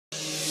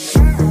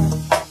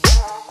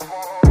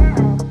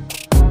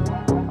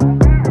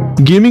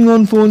Gaming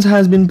on phones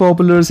has been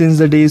popular since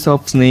the days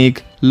of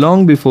Snake,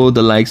 long before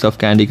the likes of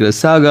Candy Crush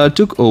Saga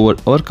took over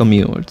our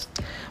commutes.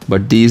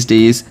 But these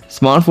days,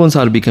 smartphones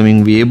are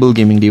becoming viable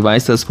gaming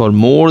devices for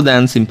more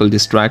than simple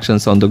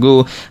distractions on the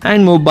go,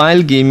 and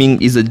mobile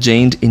gaming is a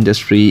giant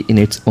industry in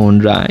its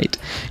own right.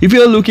 If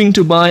you are looking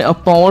to buy a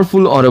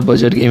powerful or a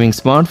budget gaming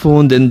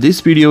smartphone, then this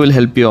video will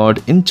help you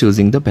out in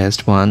choosing the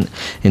best one.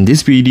 In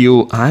this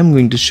video, I am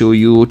going to show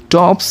you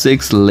top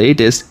 6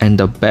 latest and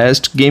the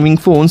best gaming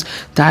phones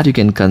that you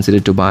can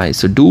consider to buy.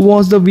 So do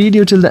watch the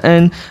video till the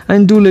end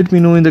and do let me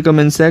know in the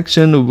comment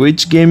section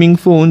which gaming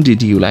phone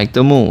did you like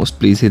the most.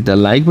 Please hit the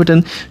like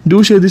button,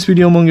 do share this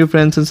video among your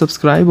friends and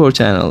subscribe our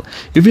channel.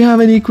 If you have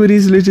any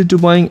queries related to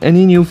buying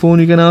any new phone,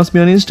 you can ask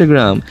me on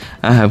Instagram.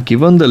 I have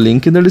given the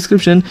link in the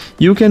description.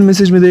 You can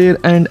message me there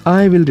and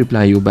I will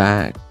reply you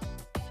back.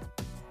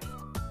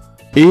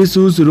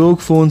 Asus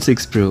ROG Phone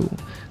 6 Pro.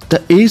 The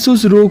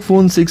Asus ROG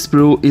Phone 6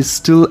 Pro is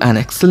still an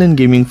excellent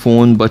gaming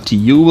phone, but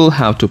you will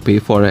have to pay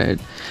for it.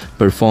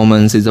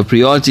 Performance is a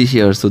priority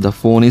here, so the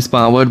phone is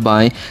powered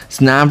by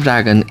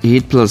Snapdragon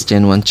 8 Plus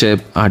Gen 1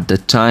 chip, at the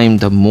time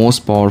the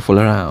most powerful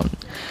around.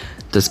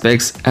 The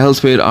specs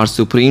elsewhere are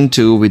supreme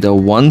too, with a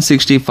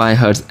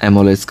 165Hz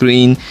AMOLED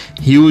screen,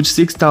 huge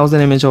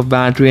 6000 mAh of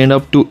battery and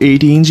up to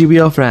 18GB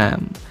of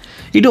RAM.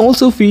 It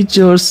also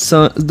features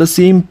the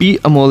same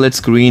P-AMOLED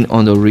screen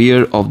on the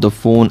rear of the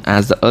phone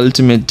as the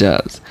Ultimate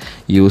does,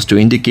 used to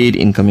indicate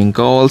incoming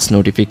calls,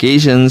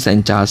 notifications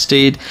and charge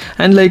state,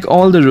 and like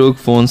all the ROG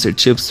phones, it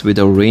ships with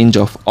a range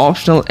of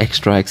optional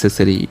extra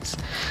accessories.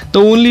 The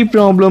only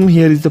problem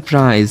here is the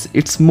price.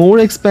 It's more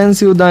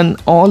expensive than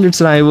all its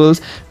rivals,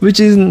 which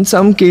in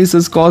some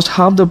cases cost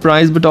half the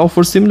price but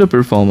offers similar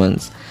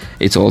performance.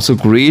 It's also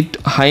great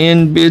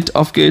high-end bit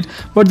of kit,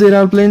 but there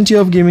are plenty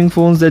of gaming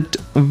phones that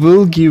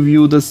will give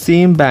you the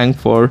same bang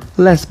for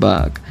less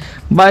buck.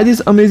 Buy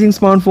this amazing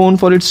smartphone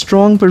for its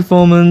strong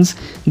performance,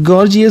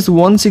 gorgeous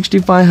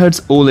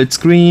 165Hz OLED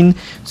screen,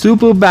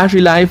 super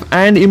battery life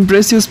and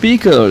impressive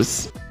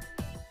speakers.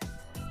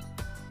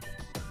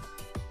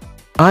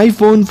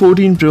 iPhone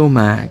 14 Pro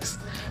Max.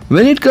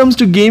 When it comes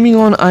to gaming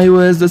on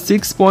iOS, the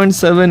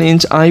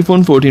 6.7-inch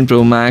iPhone 14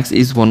 Pro Max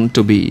is one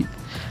to beat.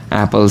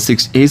 Apple's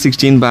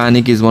A16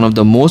 Bionic is one of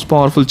the most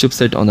powerful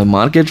chipset on the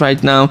market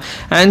right now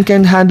and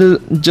can handle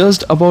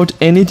just about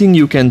anything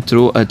you can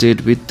throw at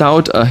it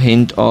without a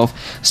hint of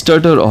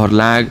stutter or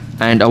lag,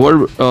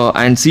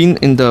 and seen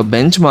in the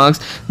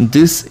benchmarks,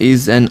 this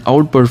is an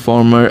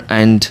outperformer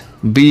and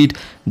beat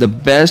the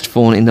best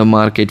phone in the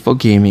market for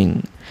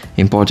gaming.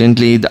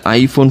 Importantly, the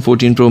iPhone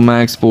 14 Pro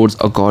Max sports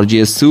a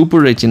gorgeous Super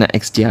Retina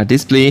XDR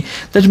display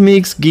that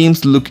makes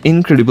games look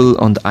incredible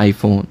on the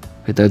iPhone,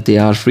 whether they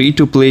are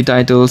free-to-play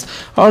titles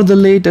or the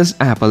latest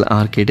Apple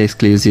Arcade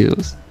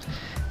exclusives.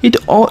 It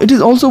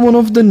is also one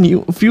of the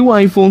few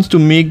iPhones to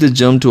make the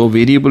jump to a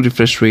variable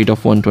refresh rate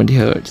of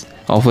 120Hz,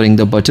 offering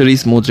the buttery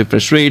smooth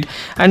refresh rate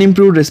and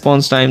improved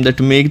response time that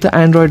make the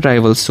Android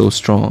rivals so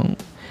strong.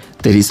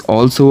 There is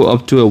also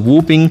up to a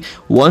whopping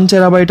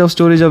 1TB of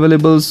storage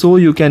available, so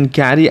you can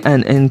carry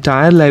an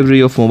entire library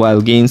of mobile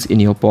games in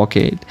your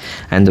pocket,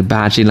 and the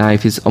battery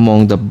life is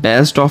among the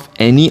best of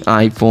any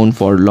iPhone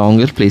for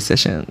longer play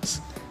sessions.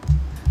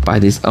 Buy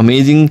this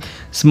amazing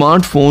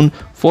smartphone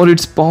for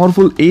its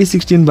powerful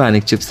A16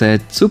 Bionic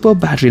chipset, super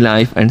battery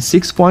life and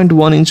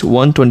 6.1-inch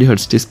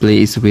 120Hz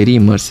display is very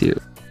immersive.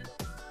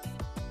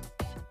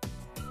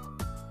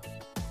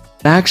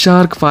 Black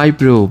Shark 5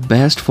 Pro,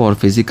 best for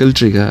physical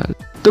trigger.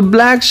 The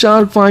Black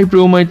Shark 5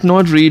 Pro might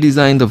not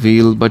redesign the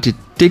wheel, but it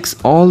ticks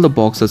all the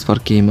boxes for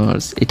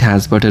gamers. It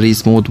has buttery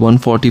smooth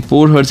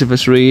 144Hz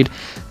refresh rate,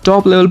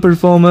 top level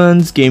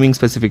performance, gaming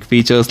specific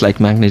features like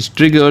magnetic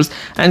triggers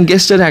and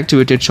gesture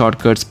activated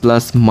shortcuts,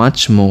 plus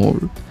much more.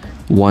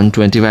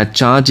 120W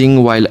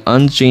charging while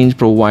unchanged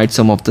provides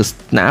some of the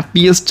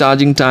snappiest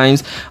charging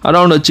times,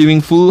 around achieving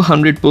full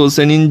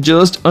 100% in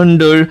just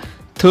under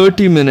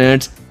 30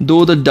 minutes,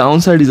 though the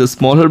downside is a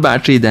smaller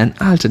battery than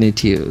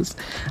alternatives.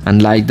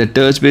 Unlike the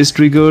touch-based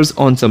triggers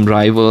on some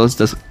rivals,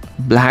 the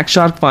Black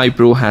Shark 5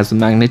 Pro has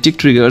magnetic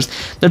triggers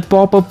that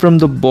pop up from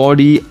the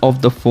body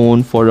of the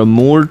phone for a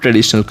more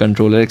traditional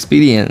controller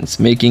experience,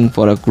 making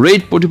for a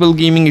great portable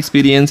gaming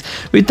experience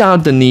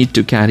without the need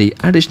to carry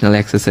additional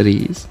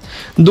accessories.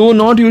 Though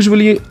not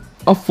usually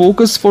a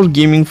focus for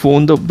gaming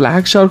phone, the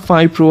Black Shark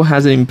 5 Pro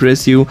has an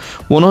impressive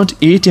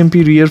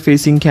 108MP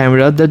rear-facing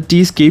camera that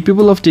is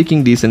capable of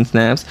taking decent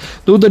snaps,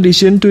 though the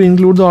addition to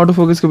include the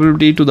autofocus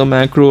capability to the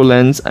macro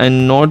lens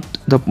and not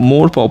the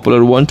more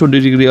popular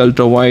 120-degree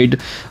ultra-wide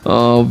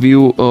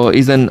view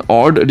is an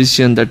odd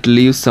addition that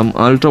leaves some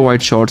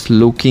ultra-wide shots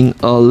looking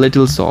a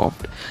little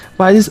soft.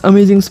 Buy this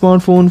amazing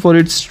smartphone for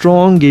its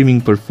strong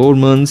gaming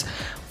performance,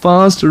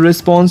 fast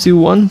responsive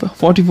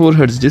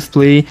 144Hz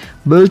display,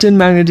 built-in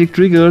magnetic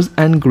triggers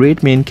and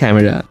great main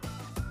camera.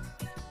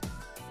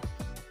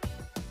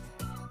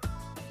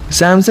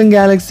 Samsung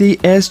Galaxy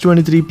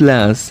S23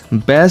 Plus,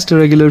 best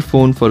regular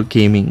phone for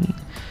gaming.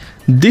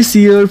 This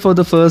year, for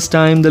the first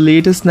time, the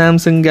latest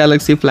Samsung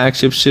Galaxy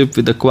flagship shipped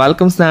with the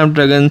Qualcomm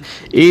Snapdragon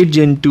 8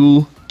 Gen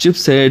 2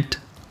 chipset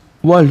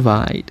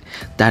worldwide.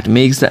 That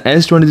makes the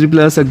S23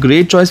 Plus a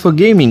great choice for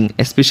gaming,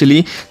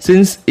 especially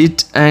since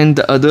it and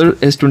the other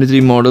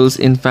S23 models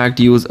in fact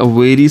use a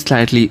very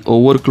slightly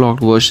overclocked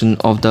version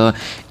of the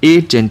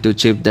 8th Gen 2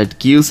 chip that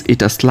gives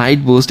it a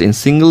slight boost in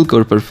single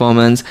core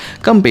performance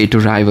compared to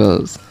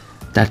rivals.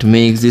 That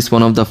makes this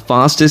one of the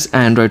fastest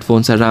Android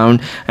phones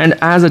around, and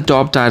as a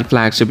top tier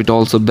flagship it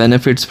also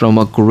benefits from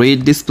a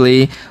great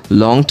display,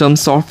 long-term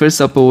software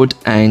support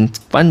and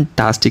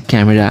fantastic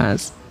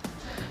cameras.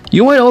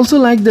 You might also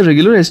like the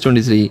regular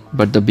S23,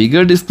 but the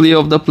bigger display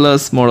of the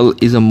Plus model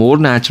is a more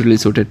naturally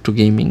suited to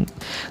gaming.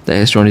 The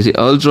S23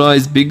 Ultra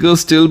is bigger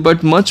still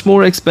but much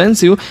more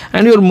expensive,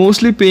 and you're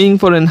mostly paying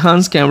for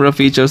enhanced camera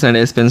features and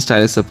S Pen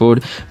stylus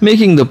support,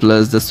 making the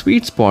Plus the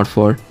sweet spot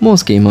for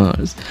most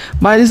gamers.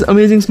 Buy this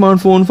amazing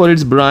smartphone for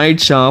its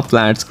bright, sharp,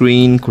 flat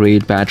screen,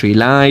 great battery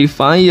life,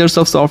 5 years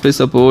of software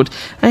support,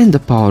 and the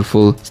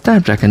powerful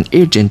Snapdragon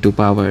 8 Gen 2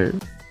 power.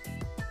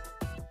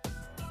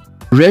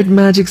 Red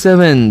Magic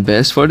 7,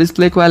 best for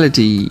display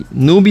quality.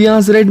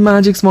 Nubia's Red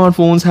Magic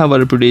smartphones have a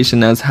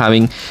reputation as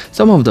having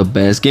some of the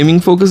best gaming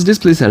focused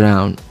displays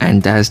around,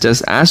 and that's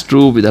just as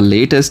true with the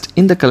latest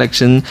in the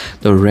collection,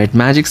 the Red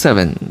Magic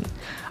 7.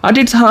 At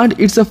its heart,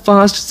 it's a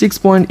fast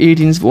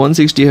 6.8-inch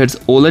 160Hz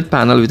OLED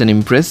panel with an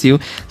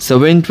impressive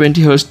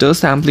 720Hz touch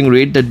sampling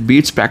rate that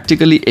beats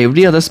practically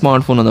every other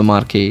smartphone on the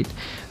market.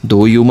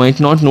 Though you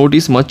might not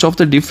notice much of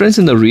the difference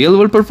in the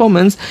real-world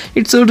performance,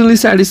 it certainly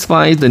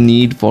satisfies the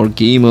need for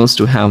gamers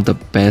to have the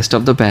best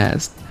of the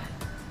best.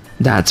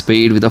 That's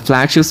paired with the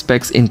flagship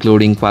specs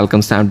including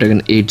Qualcomm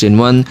Snapdragon 8 Gen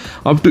 1,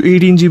 up to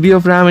 18GB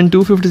of RAM and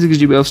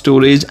 256GB of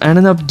storage, and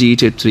an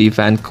updated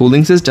 3-fan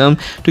cooling system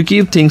to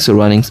keep things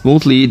running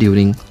smoothly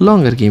during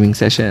longer gaming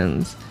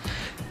sessions.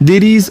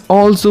 There is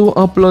also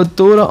a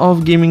plethora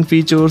of gaming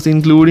features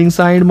including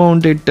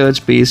side-mounted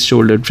touch-based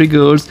shoulder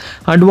triggers,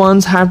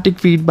 advanced haptic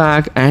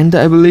feedback, and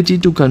the ability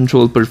to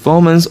control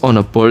performance on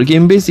a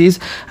per-game basis,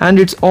 and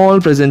it's all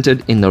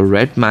presented in the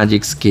Red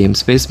Magic's Game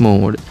Space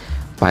mode.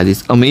 Buy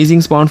this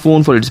amazing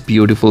smartphone for its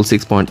beautiful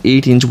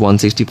 6.8-inch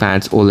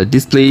 160Hz OLED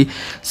display,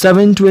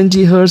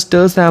 720Hz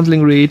touch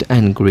sampling rate,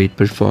 and great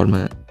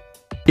performance.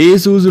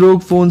 Asus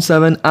ROG Phone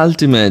 7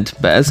 Ultimate,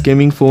 best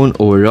gaming phone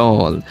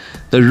overall.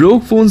 The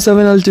ROG Phone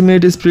 7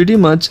 Ultimate is pretty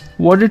much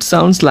what it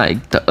sounds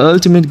like, the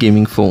ultimate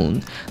gaming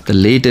phone. The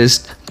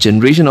latest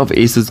generation of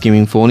Asus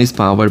gaming phone is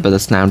powered by the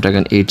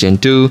Snapdragon 8 Gen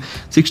 2,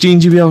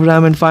 16GB of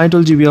RAM and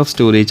 512GB of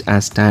storage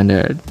as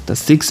standard. The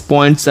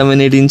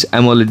 6.78-inch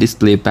AMOLED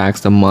display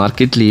packs the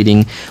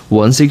market-leading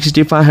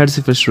 165Hz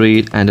refresh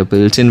rate, and a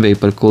built-in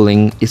vapor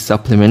cooling is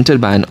supplemented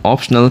by an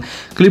optional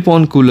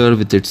clip-on cooler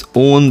with its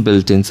own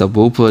built-in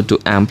subwoofer to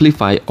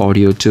amplify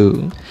audio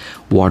too.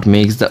 What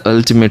makes the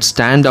Ultimate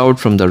stand out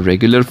from the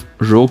regular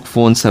ROG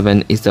Phone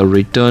 7 is the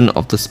return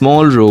of the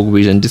small ROG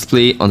Vision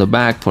display on the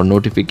back for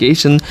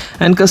notification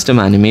and custom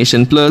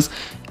animation, plus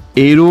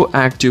Aero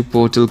Active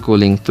Portal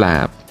cooling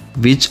flap,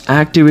 which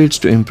activates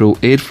to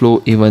improve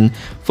airflow even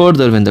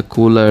further when the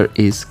cooler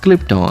is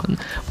clipped on.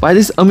 Buy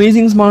this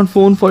amazing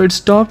smartphone for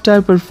its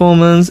top-tier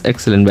performance,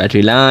 excellent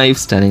battery life,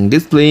 stunning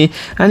display,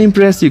 and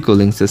impressive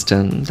cooling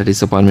system. The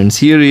disappointment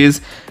here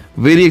is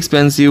very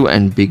expensive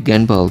and big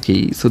and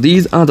bulky. So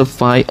these are the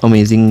 5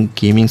 amazing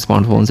gaming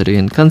smartphones that you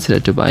can consider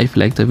to buy. If you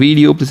like the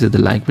video, please hit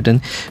the like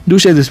button. Do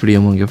share this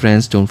video among your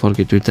friends. Don't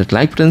forget to hit that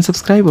like button,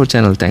 subscribe our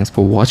channel. Thanks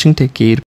for watching. Take care.